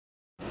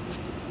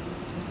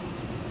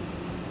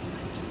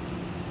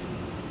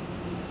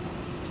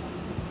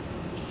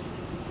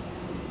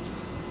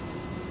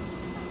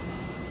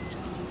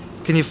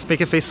Can you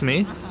make it face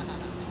me?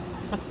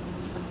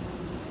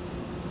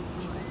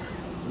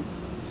 Oops.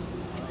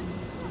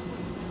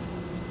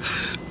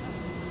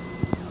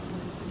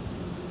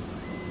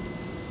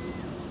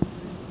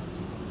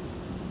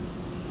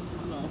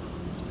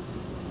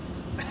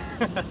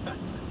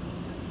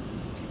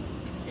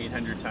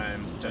 800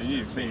 times just You need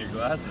his to fit your face.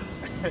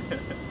 glasses.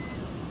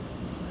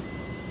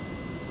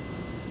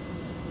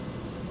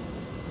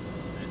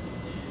 This is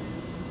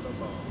the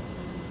ball.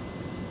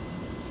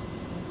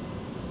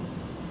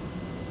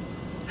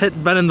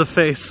 Hit Ben in the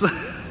face.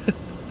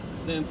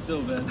 Stand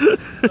still, Ben. Is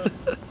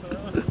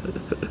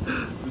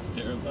this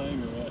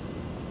terrifying or what?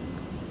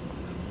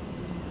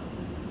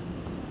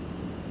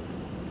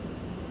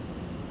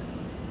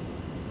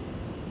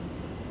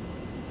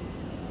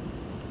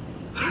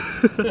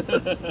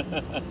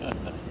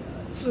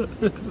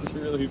 This is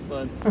really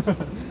fun.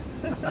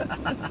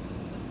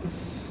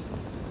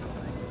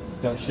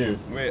 Don't shoot.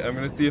 Wait, I'm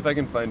gonna see if I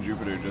can find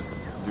Jupiter just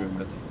doing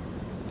this.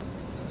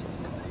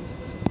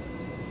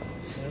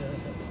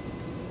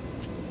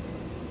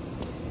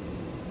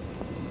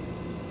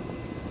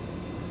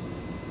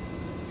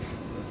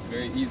 That's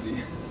very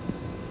easy.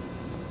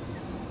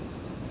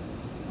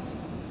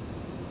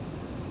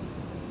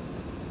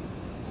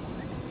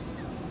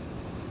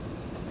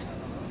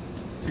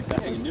 Too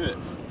fast. I can do it.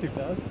 Too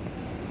fast?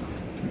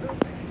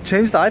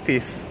 Change the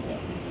eyepiece.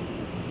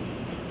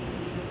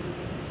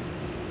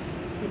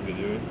 Still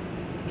videoing?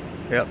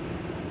 Yep.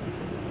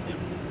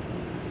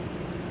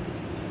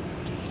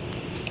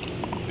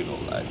 Good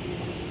old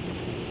eyepiece.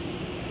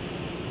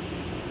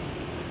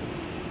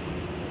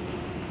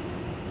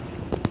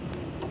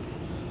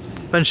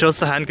 Ben, show us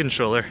the hand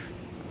controller.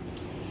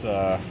 It's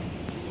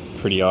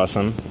pretty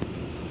awesome.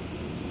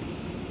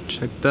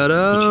 Check that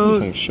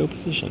out. Show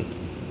position.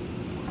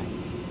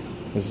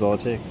 This is all it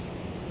takes.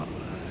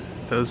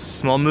 Those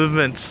small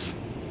movements.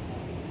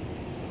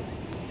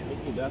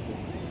 What's the adapter?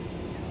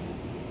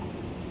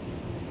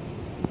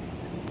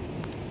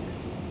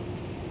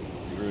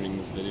 Ruining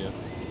this video.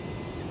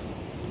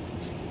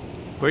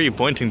 Where are you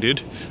pointing,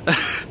 dude?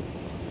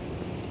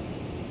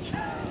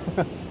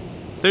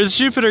 There's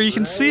Jupiter, you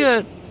can see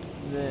it.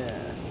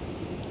 There.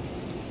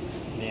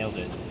 Nailed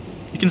it.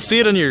 You can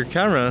see it on your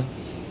camera.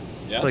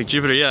 Yeah? Like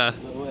Jupiter, yeah.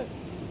 No way.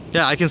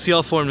 Yeah, I can see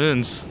all 4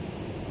 moons.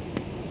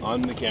 On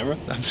the camera?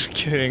 I'm just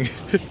kidding.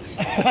 It's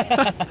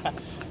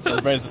as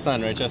bright as the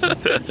sun, right, Justin?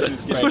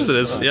 Of course it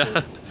is,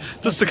 yeah.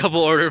 Just a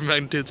couple order of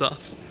magnitudes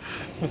off.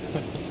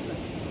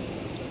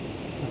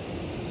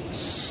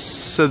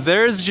 So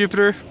there's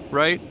Jupiter,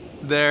 right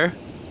there.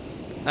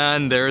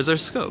 And there is our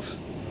scope.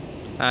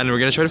 And we're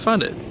gonna try to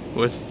find it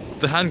with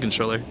the hand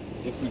controller.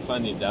 If we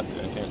find the adapter,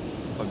 I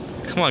can't plug this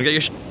in. Come on, get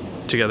your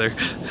together.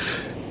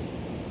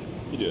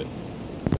 You do it.